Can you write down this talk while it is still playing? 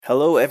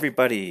Hello,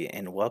 everybody,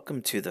 and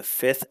welcome to the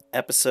fifth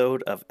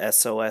episode of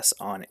SOS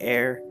on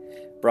Air,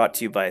 brought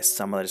to you by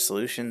Some Other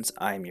Solutions.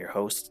 I'm your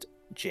host,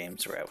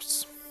 James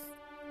Rouse.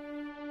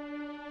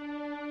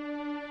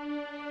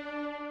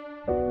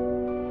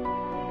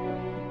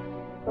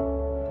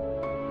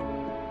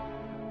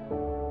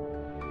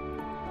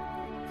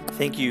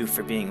 Thank you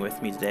for being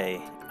with me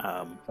today.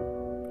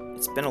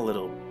 It's been a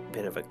little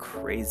bit of a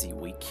crazy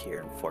week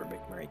here in Fort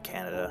McMurray,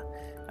 Canada.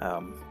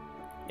 Um,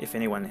 if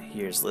anyone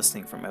here is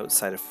listening from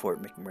outside of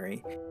Fort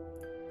McMurray,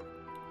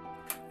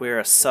 we're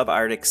a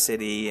subarctic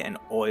city, an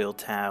oil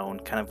town,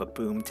 kind of a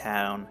boom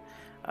town.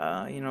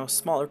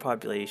 Smaller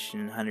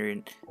population,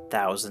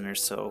 100,000 or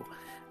so.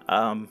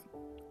 Um,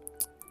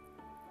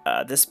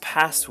 this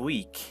past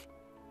week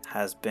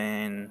has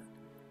been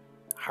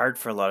hard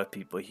for a lot of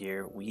people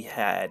here. We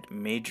had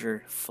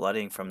major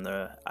flooding from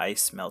the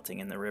ice melting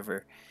in the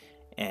river,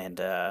 and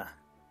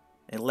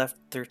it left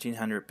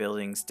 1,300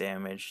 buildings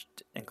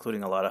damaged,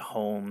 including a lot of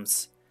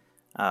homes,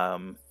 a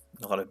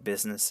lot of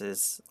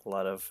businesses,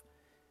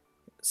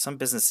 some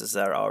businesses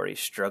that are already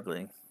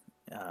struggling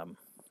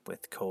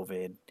with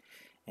COVID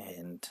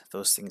and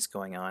those things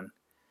going on.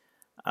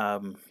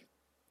 Um,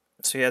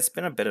 so yeah, it's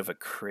been a bit of a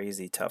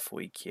crazy, tough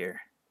week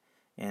here,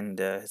 and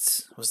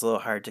it was a little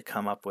hard to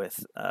come up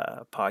with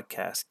a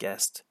podcast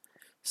guest.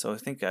 So I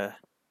think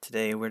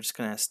today we're just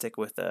gonna stick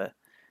with a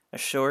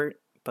short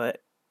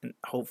but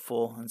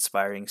hopeful,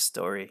 inspiring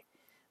story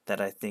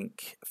that I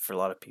think for a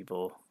lot of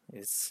people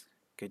is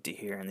good to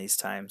hear in these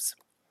times.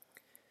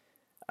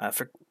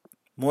 For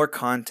more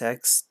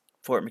context,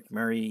 Fort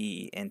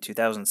McMurray in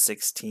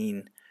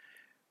 2016,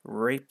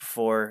 right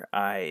before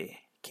I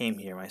came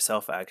here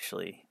myself,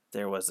 actually,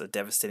 there was a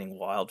devastating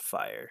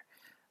wildfire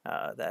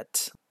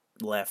that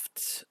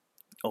left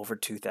over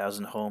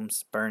 2,000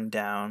 homes burned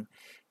down,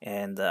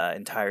 and the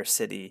entire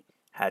city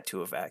had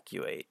to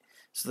evacuate.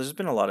 So there's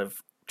been a lot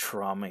of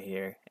trauma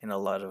here and a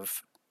lot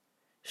of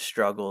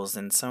struggles,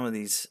 and some of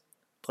these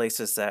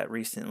places that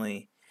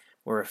recently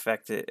were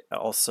affected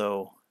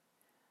also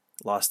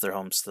lost their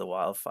homes to the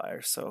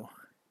wildfire. So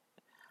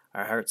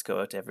our hearts go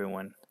out to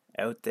everyone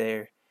out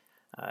there.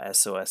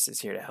 SOS is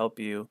here to help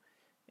you.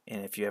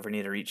 And if you ever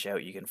need to reach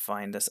out, you can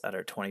find us at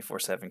our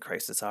 24/7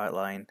 crisis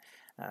hotline.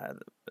 The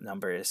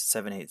number is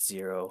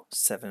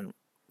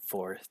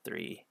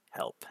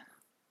 780-743-HELP.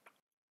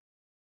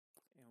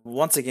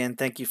 Once again,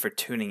 thank you for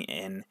tuning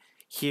in.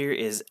 Here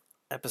is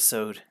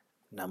episode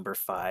number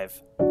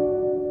 5,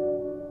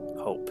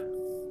 Hope.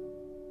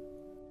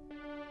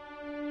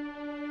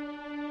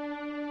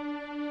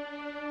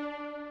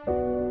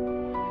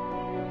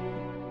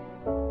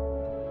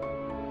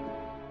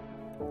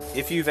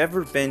 If you've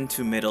ever been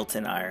to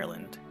Middleton,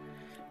 Ireland,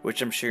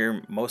 which I'm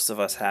sure most of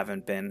us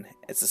haven't been,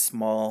 it's a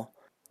small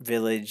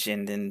village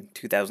and in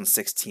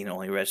 2016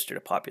 only registered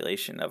a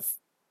population of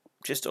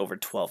just over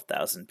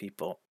 12,000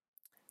 people.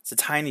 It's a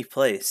tiny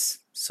place,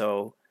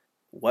 so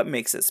what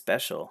makes it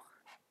special?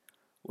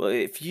 Well,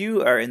 if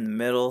you are in the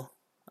middle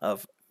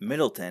of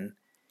Middleton,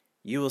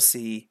 you will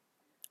see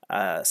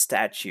a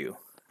statue,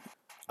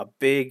 a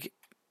big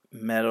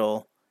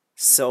metal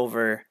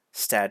silver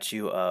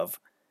statue of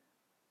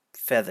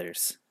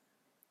feathers.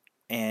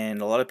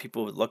 And a lot of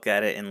people would look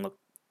at it and look,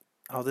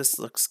 oh, this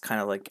looks kind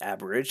of like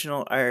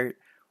Aboriginal art.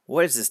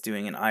 What is this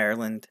doing in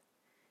Ireland?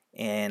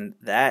 And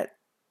that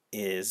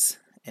is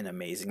an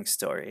amazing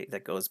story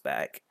that goes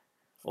back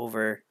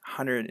over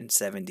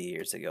 170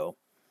 years ago.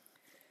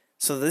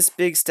 So, this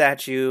big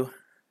statue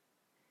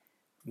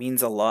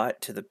means a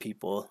lot to the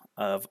people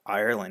of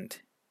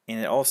Ireland, and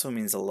it also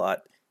means a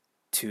lot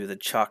to the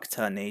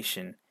Choctaw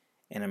Nation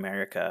in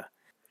America.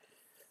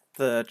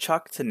 The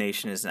Choctaw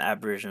Nation is an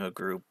Aboriginal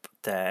group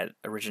that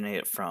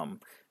originated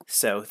from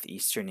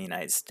southeastern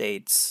United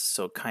States,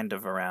 so kind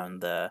of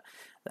around the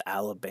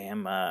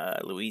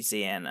Alabama,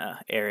 Louisiana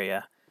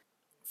area.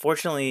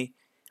 Fortunately,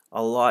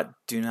 a lot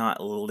do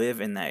not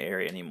live in that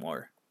area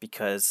anymore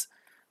because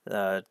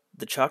the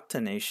Choctaw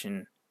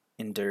Nation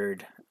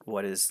endured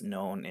what is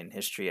known in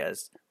history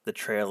as the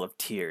Trail of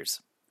Tears.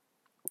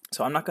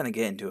 So I'm not going to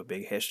get into a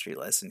big history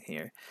lesson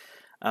here.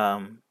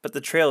 But the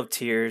Trail of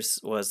Tears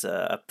was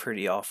a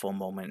pretty awful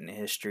moment in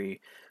history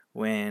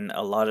when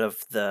a lot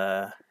of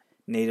the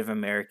Native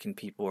American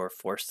people were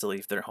forced to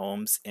leave their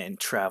homes and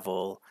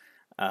travel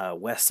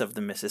west of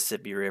the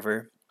Mississippi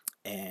River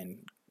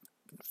and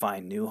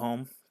find new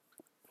home.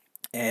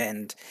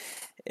 And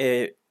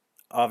it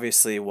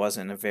obviously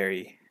wasn't a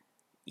very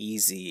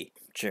easy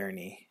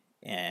journey,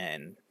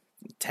 and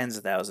tens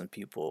of thousands of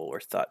people were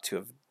thought to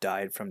have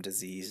died from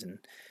disease and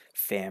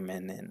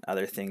famine and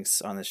other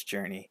things on this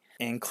journey,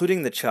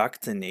 including the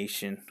Choctaw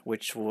Nation,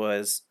 which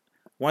was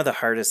one of the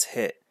hardest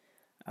hit.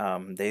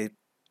 They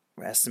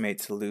estimate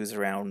to lose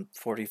around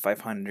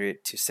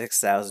 4,500 to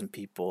 6,000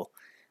 people.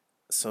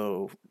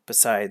 So,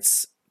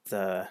 besides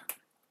the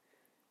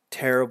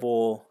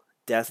terrible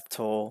death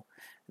toll,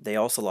 they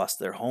also lost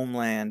their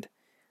homeland.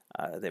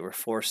 They were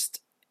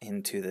forced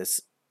into this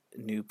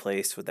new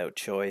place without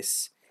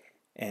choice,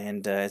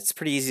 and it's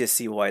pretty easy to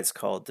see why it's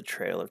called the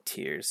Trail of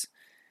Tears.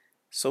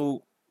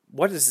 So,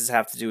 what does this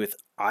have to do with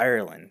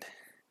Ireland?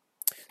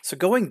 So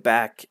going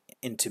back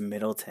into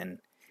Middleton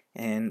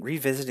and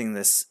revisiting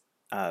this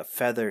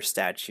feather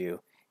statue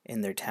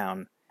in their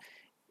town,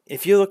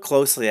 if you look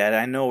closely at it,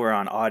 I know we're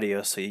on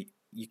audio, so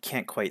you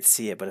can't quite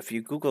see it, but if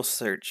you Google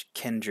search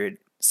Kindred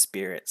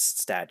Spirits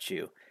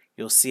statue,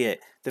 you'll see it.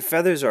 The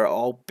feathers are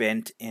all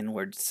bent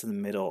inwards to the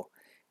middle,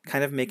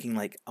 kind of making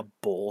like a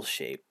bowl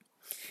shape.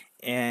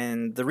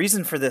 And the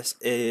reason for this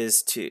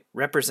is to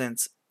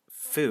represent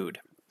food.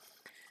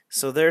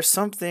 So there's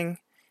something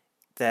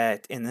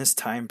that in this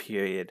time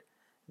period,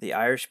 the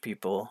Irish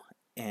people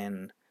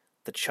and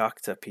the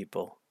Choctaw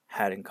people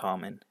had in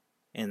common,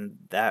 and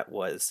that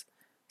was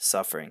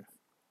suffering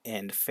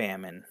and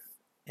famine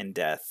and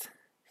death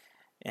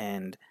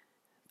and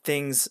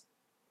things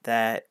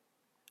that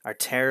are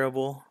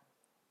terrible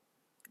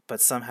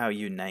but somehow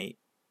unite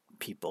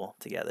people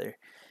together.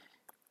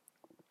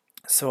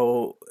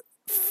 So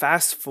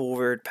fast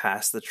forward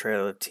past the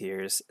Trail of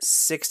Tears,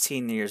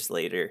 16 years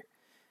later,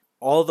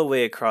 all the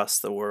way across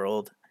the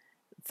world,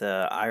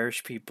 the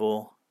Irish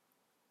people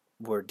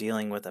were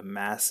dealing with a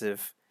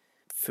massive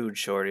food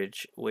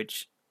shortage,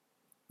 which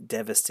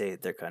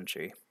devastated their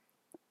country.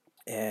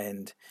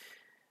 And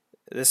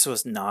this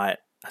was not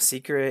a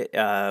secret,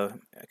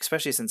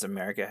 especially since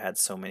America had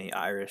so many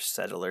Irish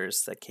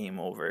settlers that came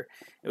over.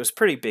 It was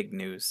pretty big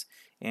news,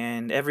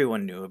 and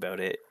everyone knew about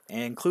it,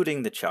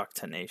 including the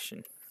Choctaw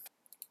Nation.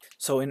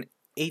 So in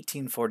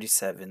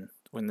 1847,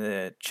 when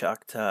the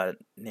Choctaw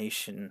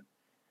Nation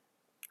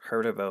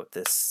heard about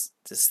this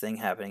thing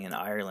happening in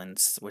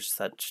Ireland, with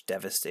such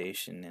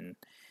devastation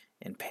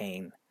and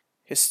pain,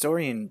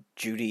 historian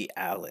Judy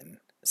Allen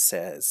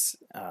says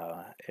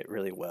it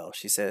really well.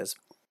 She says,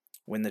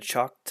 when the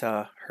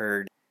Choctaw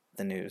heard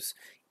the news,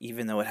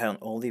 even though it had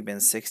only been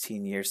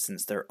 16 years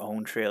since their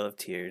own Trail of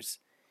Tears,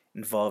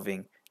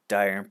 involving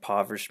dire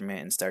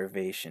impoverishment and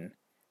starvation,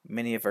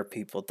 many of our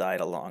people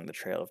died along the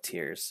Trail of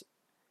Tears.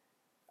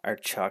 Our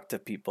Choctaw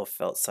people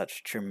felt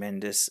such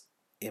tremendous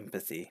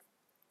empathy.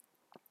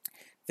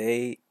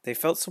 They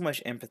felt so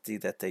much empathy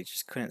that they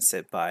just couldn't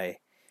sit by,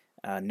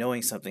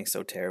 knowing something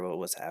so terrible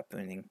was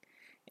happening.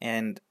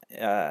 And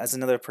as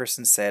another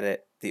person said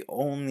it, the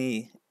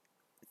only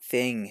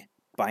thing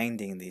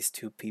binding these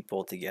two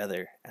people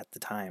together at the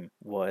time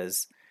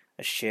was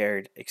a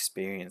shared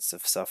experience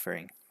of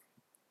suffering.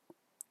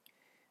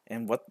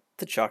 And what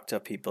the Choctaw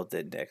people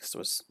did next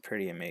was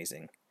pretty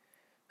amazing.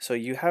 So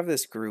you have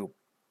this group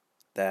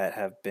that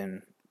have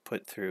been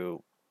put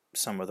through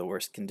some of the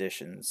worst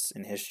conditions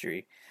in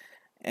history,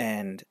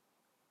 and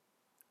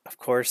of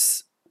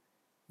course,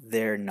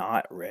 they're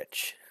not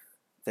rich.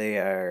 They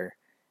are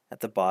at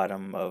the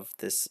bottom of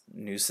this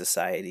new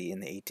society in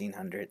the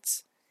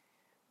 1800s.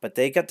 But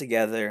they got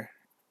together,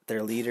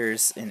 their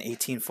leaders, in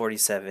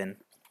 1847,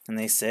 and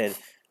they said,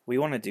 we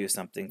want to do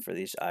something for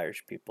these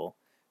Irish people.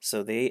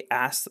 So they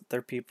asked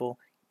their people,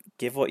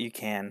 give what you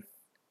can,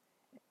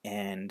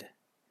 and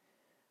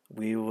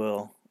we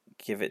will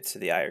give it to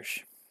the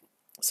Irish.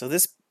 So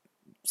this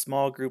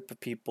small group of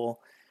people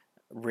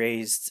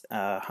raised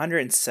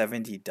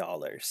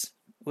 $170,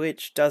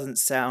 which doesn't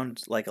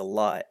sound like a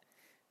lot.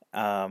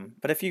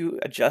 But if you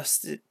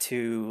adjust it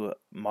to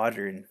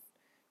modern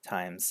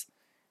times,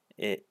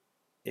 it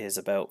is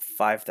about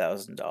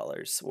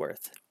 $5,000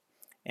 worth.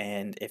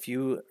 And if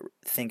you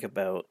think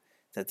about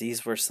that,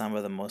 these were some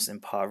of the most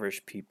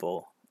impoverished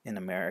people in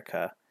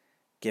America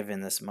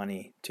given this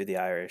money to the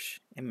Irish,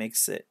 it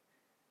makes it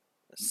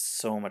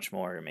so much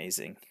more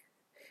amazing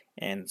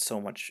and so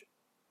much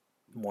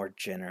more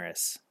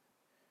generous.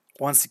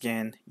 Once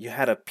again, you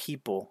had a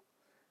people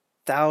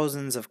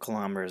thousands of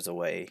kilometers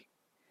away,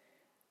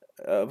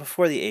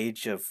 before the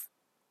age of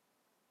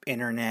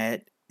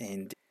internet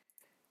and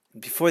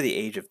before the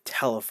age of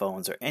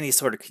telephones or any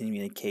sort of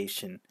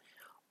communication.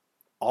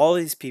 All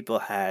these people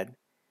had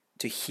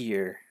to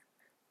hear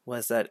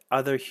was that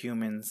other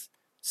humans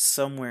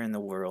somewhere in the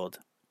world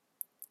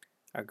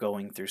are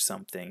going through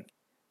something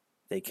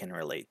they can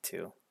relate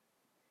to.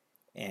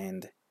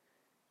 And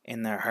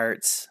in their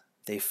hearts,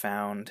 they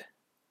found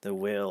the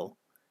will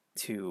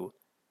to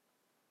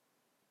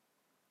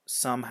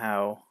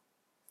somehow,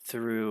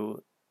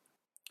 through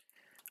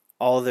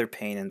all their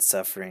pain and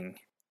suffering,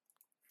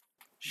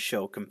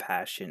 show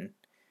compassion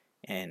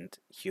and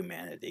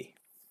humanity.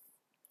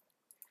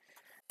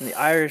 And the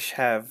Irish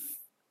have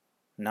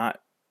not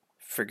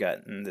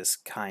forgotten this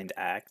kind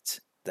act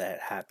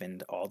that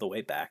happened all the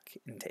way back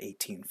into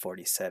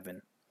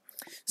 1847.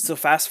 So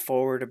fast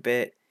forward a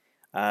bit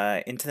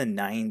into the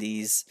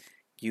 90s,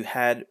 you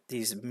had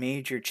these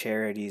major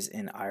charities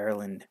in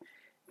Ireland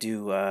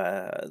do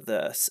a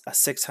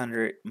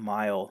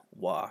 600-mile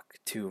walk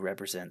to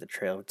represent the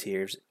Trail of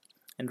Tears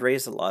and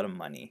raise a lot of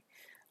money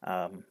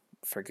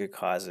for good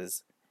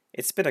causes.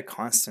 It's been a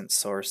constant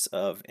source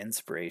of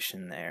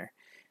inspiration there,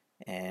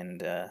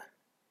 and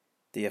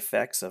the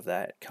effects of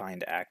that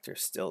kind act are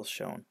still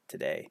shown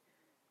today,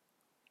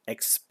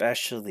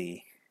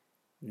 especially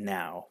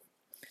now.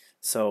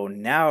 So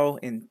now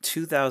in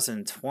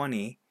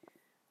 2020,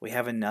 we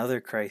have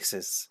another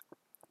crisis,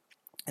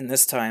 and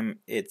this time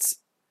it's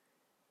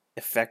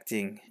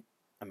affecting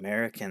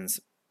Americans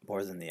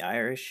more than the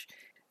Irish.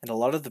 And a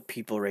lot of the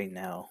people right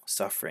now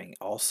suffering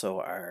also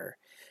are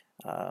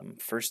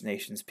First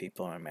Nations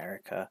people in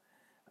America.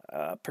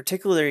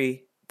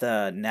 Particularly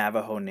the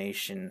Navajo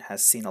Nation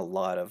has seen a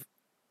lot of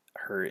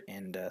hurt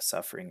and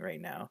suffering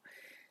right now.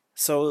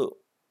 So,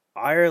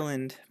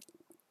 Ireland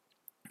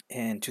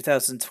in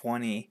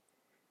 2020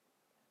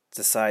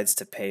 decides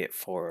to pay it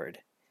forward.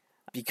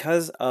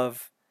 Because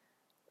of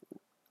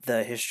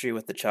the history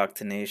with the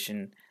Choctaw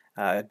Nation,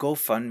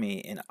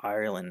 GoFundMe in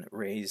Ireland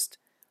raised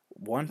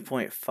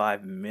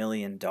 $1.5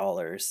 million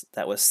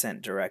that was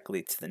sent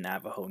directly to the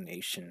Navajo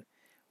Nation,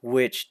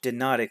 which did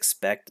not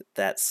expect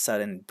that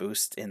sudden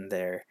boost in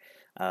their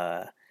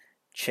uh,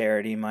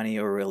 charity money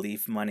or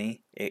relief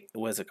money. It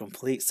was a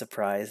complete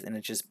surprise, and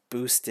it just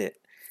boosted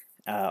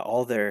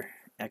all their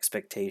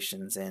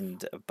expectations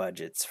and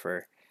budgets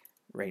for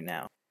right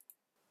now.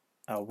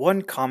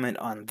 One comment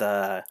on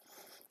the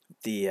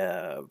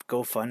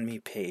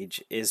GoFundMe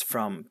page is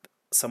from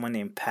someone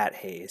named Pat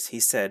Hayes. He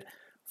said,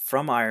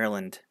 "From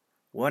Ireland,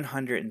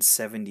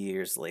 170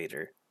 years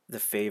later, the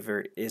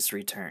favor is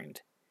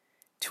returned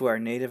to our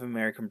Native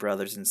American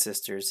brothers and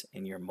sisters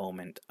in your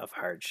moment of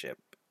hardship."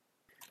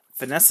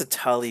 Vanessa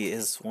Tully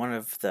is one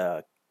of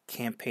the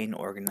campaign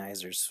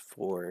organizers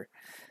for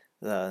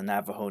the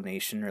Navajo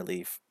Nation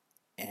Relief,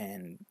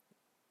 and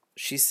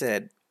she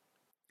said,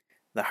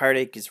 "The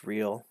heartache is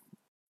real.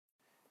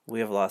 We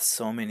have lost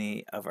so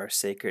many of our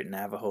sacred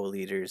Navajo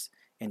leaders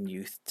and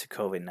youth to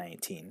COVID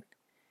 19.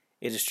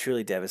 It is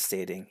truly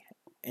devastating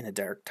in a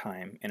dark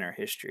time in our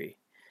history.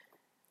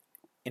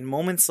 In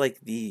moments like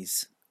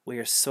these, we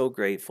are so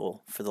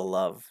grateful for the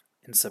love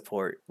and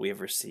support we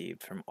have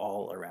received from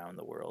all around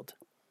the world.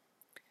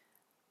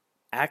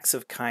 Acts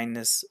of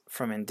kindness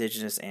from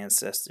Indigenous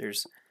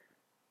ancestors,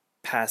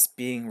 past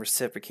being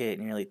reciprocated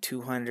nearly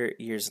 200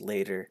 years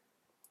later.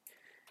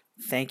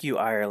 Thank you,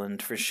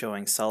 Ireland, for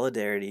showing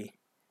solidarity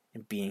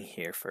and being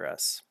here for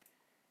us."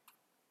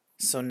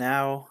 So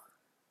now,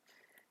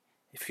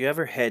 if you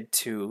ever head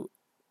to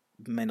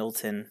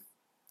Middleton,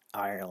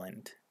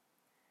 Ireland,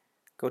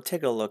 go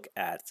take a look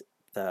at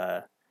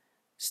the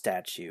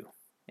statue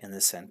in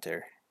the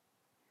center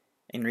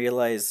and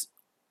realize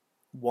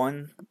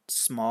one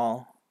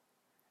small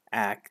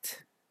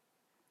act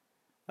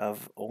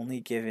of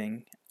only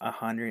giving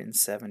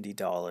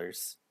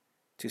 $170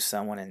 to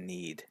someone in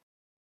need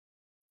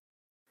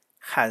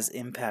has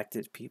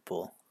impacted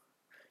people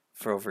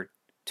for over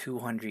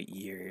 200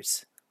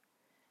 years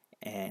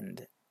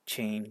and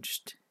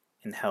changed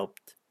and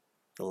helped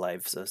the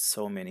lives of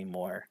so many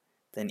more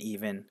than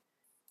even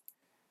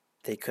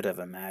they could have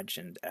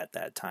imagined at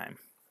that time.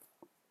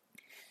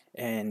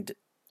 And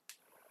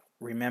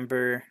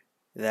remember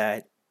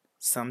that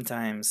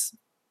sometimes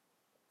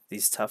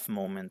these tough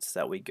moments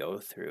that we go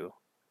through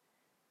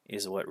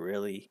is what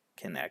really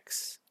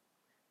connects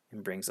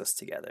and brings us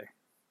together.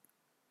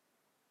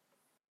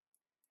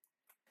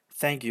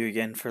 Thank you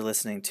again for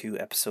listening to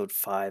episode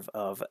 5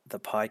 of the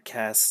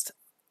podcast.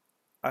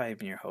 I'm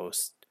your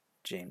host,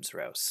 James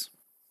Rouse.